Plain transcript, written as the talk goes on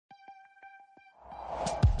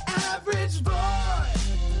average boy.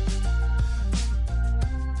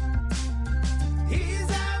 He's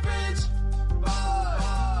average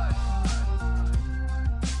boy.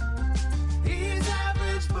 He's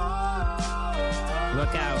average boy.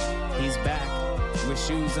 Look out, he's back, with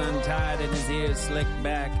shoes untied and his ears slicked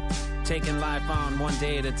back, taking life on one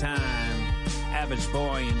day at a time. Average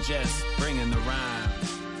Boy and Jess bringing the rhyme.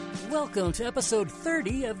 Welcome to episode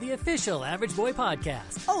 30 of the official Average Boy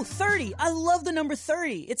podcast. Oh, 30. I love the number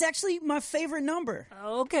 30. It's actually my favorite number.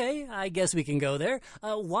 Okay, I guess we can go there.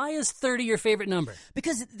 Why is 30 your favorite number?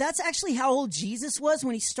 Because that's actually how old Jesus was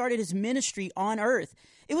when he started his ministry on earth.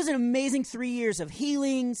 It was an amazing 3 years of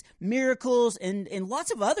healings, miracles, and lots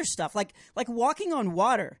of other stuff, like walking on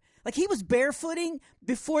water. Like he was barefooting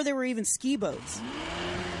before there were even ski boats.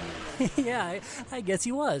 Yeah, I guess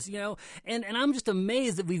he was, and I'm just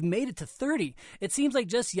amazed that we've made it to 30. It seems like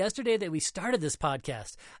just yesterday that we started this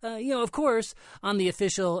podcast. Of course, on the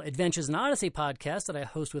official Adventures in Odyssey podcast that I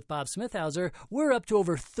host with Bob Smithhauser, we're up to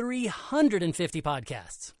over 350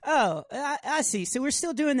 podcasts. Oh, I see. So we're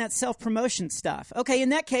still doing that self-promotion stuff. Okay, in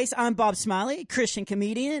that case, I'm Bob Smiley, Christian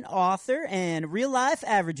comedian, author, and real-life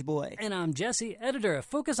average boy. And I'm Jesse, editor of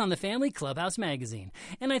Focus on the Family Clubhouse magazine.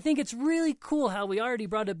 And I think it's really cool how we already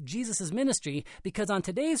brought up Jesus' ministry, because on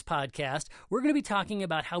today's podcast, we're going to be talking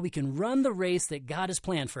about how we can run the race that God has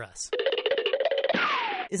planned for us.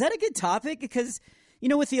 Is that a good topic? Because,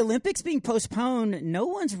 with the Olympics being postponed, no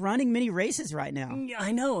one's running many races right now. Yeah,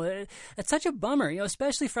 I know. It's such a bummer,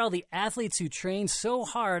 especially for all the athletes who trained so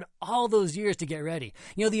hard all those years to get ready.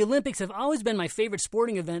 The Olympics have always been my favorite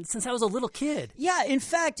sporting event since I was a little kid. Yeah, in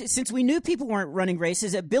fact, since we knew people weren't running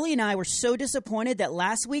races, Billy and I were so disappointed that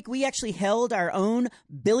last week we actually held our own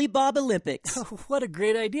Billy Bob Olympics. What a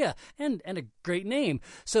great idea, and a great name.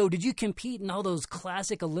 So did you compete in all those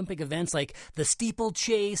classic Olympic events like the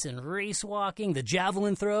steeplechase and race walking, the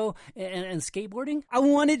javelin throw, and skateboarding? I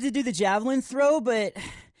wanted to do the javelin throw, but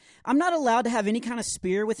I'm not allowed to have any kind of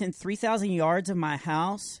spear within 3,000 yards of my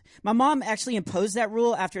house. My mom actually imposed that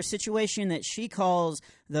rule after a situation that she calls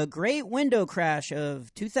the Great Window Crash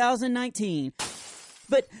of 2019.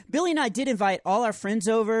 But Billy and I did invite all our friends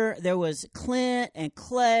over. There was Clint and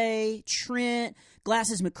Clay, Trent,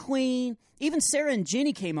 Glasses McQueen. Even Sarah and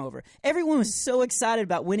Jenny came over. Everyone was so excited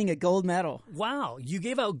about winning a gold medal. Wow, you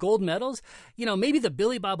gave out gold medals? Maybe the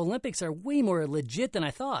Billy Bob Olympics are way more legit than I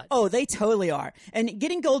thought. Oh, they totally are. And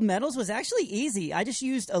getting gold medals was actually easy. I just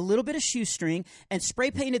used a little bit of shoestring and spray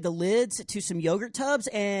painted the lids to some yogurt tubs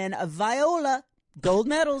and a viola. Gold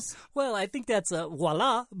medals. Well, I think that's a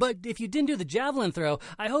voila. But if you didn't do the javelin throw,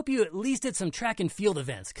 I hope you at least did some track and field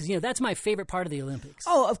events, because, that's my favorite part of the Olympics.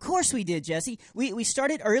 Oh, of course we did, Jesse. We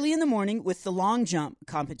started early in the morning with the long jump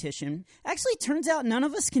competition. Actually, turns out none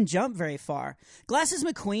of us can jump very far. Glasses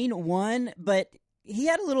McQueen won, but he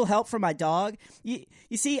had a little help from my dog. You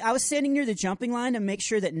see, I was standing near the jumping line to make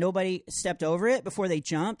sure that nobody stepped over it before they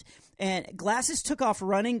jumped, and Glasses took off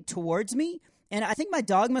running towards me. And I think my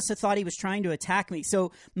dog must have thought he was trying to attack me.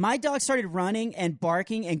 So my dog started running and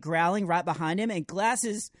barking and growling right behind him. And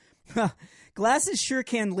Glasses sure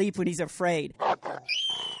can leap when he's afraid.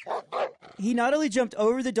 He not only jumped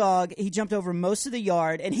over the dog, he jumped over most of the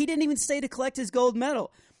yard. And he didn't even stay to collect his gold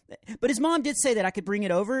medal. But his mom did say that I could bring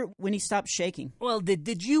it over when he stopped shaking. Well,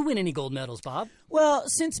 did you win any gold medals, Bob? Well,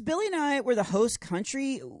 since Billy and I were the host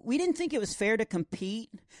country, we didn't think it was fair to compete.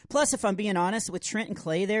 Plus, if I'm being honest, with Trent and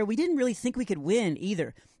Clay there, we didn't really think we could win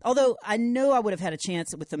either. Although I know I would have had a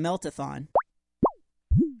chance with the Meltathon.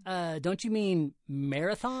 Don't you mean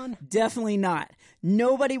marathon? Definitely not.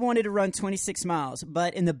 Nobody wanted to run 26 miles.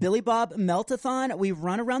 But in the Billy Bob Meltathon, we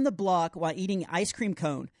run around the block while eating ice cream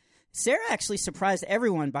cone. Sarah actually surprised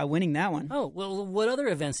everyone by winning that one. Oh, well, what other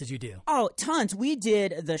events did you do? Oh, tons. We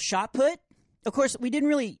did the shot put. Of course, we didn't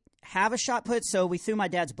really have a shot put, so we threw my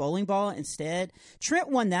dad's bowling ball instead. Trent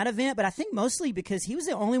won that event, but I think mostly because he was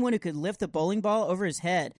the only one who could lift the bowling ball over his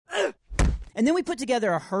head. And then we put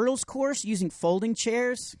together a hurdles course using folding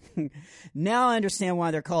chairs. Now I understand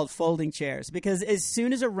why they're called folding chairs, because as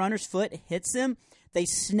soon as a runner's foot hits them, they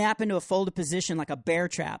snap into a folded position like a bear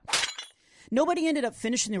trap. Nobody ended up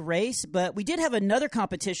finishing the race, but we did have another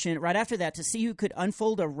competition right after that to see who could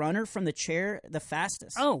unfold a runner from the chair the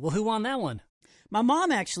fastest. Oh, well, who won that one? My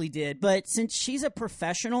mom actually did, but since she's a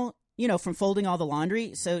professional, from folding all the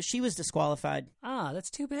laundry, so she was disqualified. Ah, that's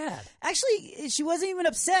too bad. Actually, she wasn't even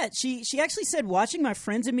upset. She actually said watching my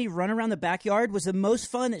friends and me run around the backyard was the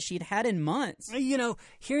most fun that she'd had in months.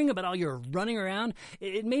 Hearing about all your running around,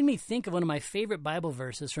 it made me think of one of my favorite Bible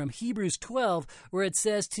verses from Hebrews 12, where it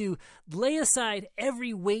says to lay aside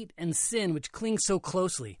every weight and sin which clings so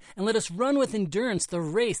closely, and let us run with endurance the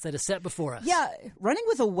race that is set before us. Yeah, running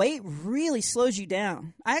with a weight really slows you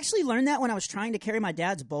down. I actually learned that when I was trying to carry my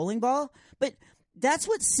dad's bowling ball, but that's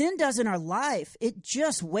what sin does in our life. It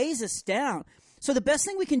just weighs us down. So the best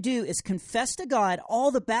thing we can do is confess to God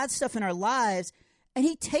all the bad stuff in our lives, and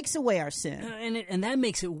he takes away our sin. And that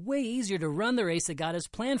makes it way easier to run the race that God has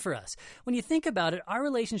planned for us. When you think about it, our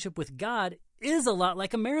relationship with God is a lot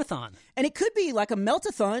like a marathon. And it could be like a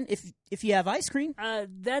meltathon if you have ice cream.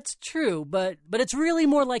 That's true, but it's really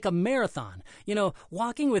more like a marathon.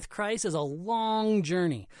 Walking with Christ is a long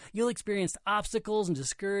journey. You'll experience obstacles and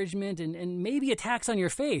discouragement and maybe attacks on your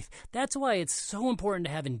faith. That's why it's so important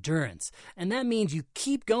to have endurance. And that means you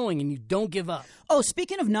keep going and you don't give up. Oh,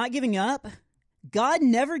 speaking of not giving up, God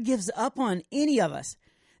never gives up on any of us.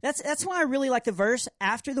 That's why I really like the verse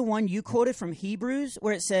after the one you quoted from Hebrews,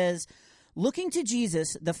 where it says, looking to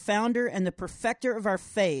Jesus, the founder and the perfecter of our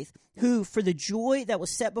faith, who, for the joy that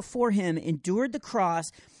was set before him, endured the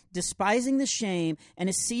cross, despising the shame, and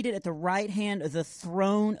is seated at the right hand of the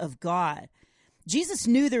throne of God. Jesus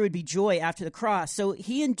knew there would be joy after the cross, so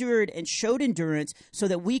he endured and showed endurance so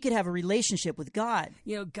that we could have a relationship with God.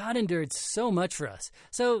 God endured so much for us,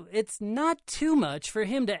 so it's not too much for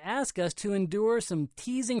him to ask us to endure some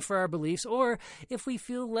teasing for our beliefs or if we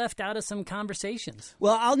feel left out of some conversations.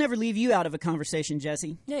 Well, I'll never leave you out of a conversation,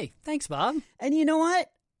 Jesse. Hey, thanks, Bob. And you know what?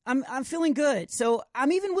 I'm feeling good, so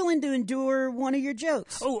I'm even willing to endure one of your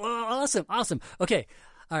jokes. Oh, awesome. Okay.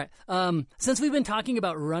 All right. Since we've been talking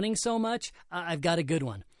about running so much, I've got a good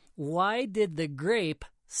one. Why did the grape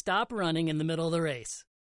stop running in the middle of the race?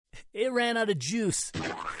 It ran out of juice.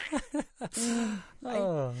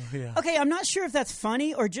 Oh, yeah. Okay, I'm not sure if that's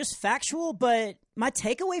funny or just factual, but my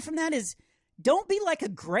takeaway from that is don't be like a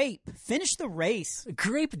grape. Finish the race.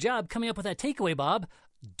 Great job coming up with that takeaway, Bob.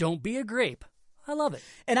 Don't be a grape. I love it.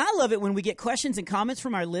 And I love it when we get questions and comments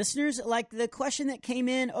from our listeners, like the question that came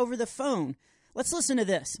in over the phone. Let's listen to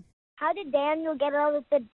this. How did Daniel get out of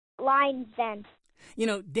the lion's den?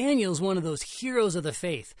 Daniel's one of those heroes of the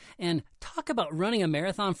faith. And talk about running a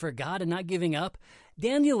marathon for God and not giving up.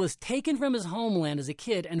 Daniel was taken from his homeland as a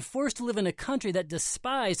kid and forced to live in a country that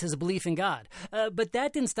despised his belief in God. But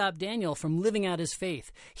that didn't stop Daniel from living out his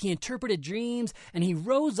faith. He interpreted dreams, and he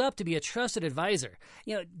rose up to be a trusted advisor.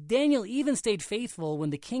 Daniel even stayed faithful when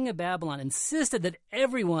the king of Babylon insisted that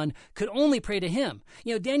everyone could only pray to him.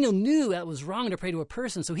 Daniel knew that was wrong to pray to a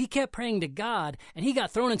person, so he kept praying to God, and he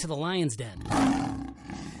got thrown into the lion's den.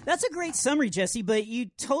 That's a great summary, Jesse, but you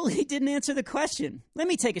totally didn't answer the question. Let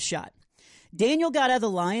me take a shot. Daniel got out of the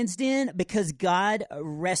lion's den because God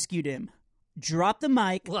rescued him. Drop the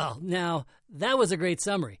mic. Well, now, that was a great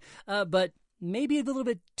summary, but maybe a little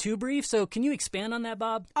bit too brief, so can you expand on that,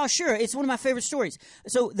 Bob? Oh, sure. It's one of my favorite stories.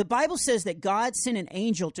 So the Bible says that God sent an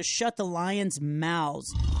angel to shut the lions'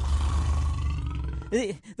 mouths.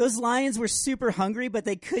 Those lions were super hungry, but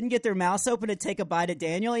they couldn't get their mouths open to take a bite of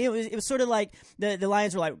Daniel. It was sort of like the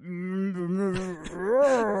lions were like...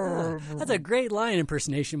 That's a great lion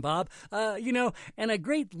impersonation, Bob. And a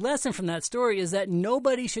great lesson from that story is that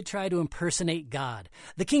nobody should try to impersonate God.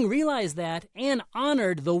 The king realized that and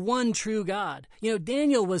honored the one true God.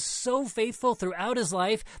 Daniel was so faithful throughout his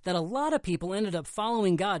life that a lot of people ended up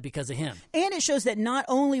following God because of him. And it shows that not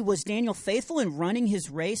only was Daniel faithful in running his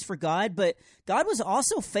race for God, but God was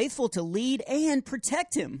also faithful to lead and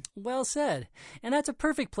protect him. Well said. And that's a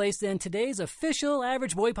perfect place to end today's official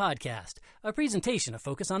Average Boy podcast, a presentation of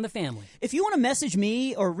Focus on the Family. If you want to message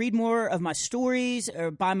me or read more of my stories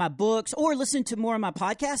or buy my books or listen to more of my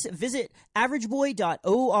podcasts, visit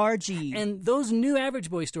averageboy.org. And those new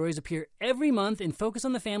Average Boy stories appear every month in Focus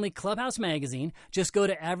on the Family Clubhouse magazine. Just go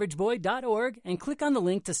to averageboy.org and click on the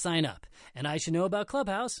link to sign up. And I should know about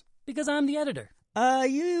Clubhouse because I'm the editor.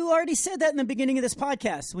 You already said that in the beginning of this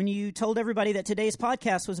podcast when you told everybody that today's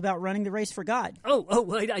podcast was about running the race for God.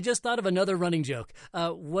 Oh, I just thought of another running joke.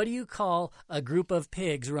 What do you call a group of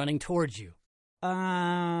pigs running towards you?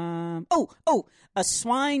 A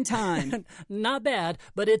swine time. Not bad,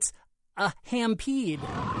 but it's a hampede.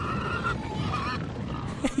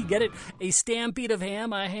 You get it? A stampede of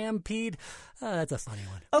ham, a hampede. That's a funny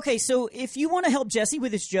one. Okay, so if you want to help Jesse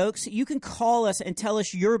with his jokes, you can call us and tell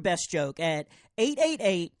us your best joke at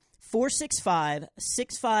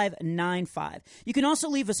 888-465-6595. You can also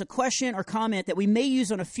leave us a question or comment that we may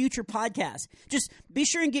use on a future podcast. Just be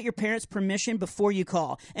sure and get your parents' permission before you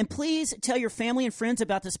call. And please tell your family and friends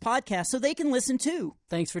about this podcast so they can listen too.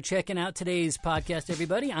 Thanks for checking out today's podcast,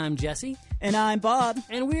 everybody. I'm Jesse. And I'm Bob.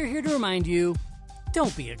 And we're here to remind you,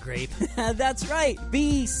 don't be a grape. That's right.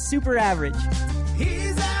 Be super average. He's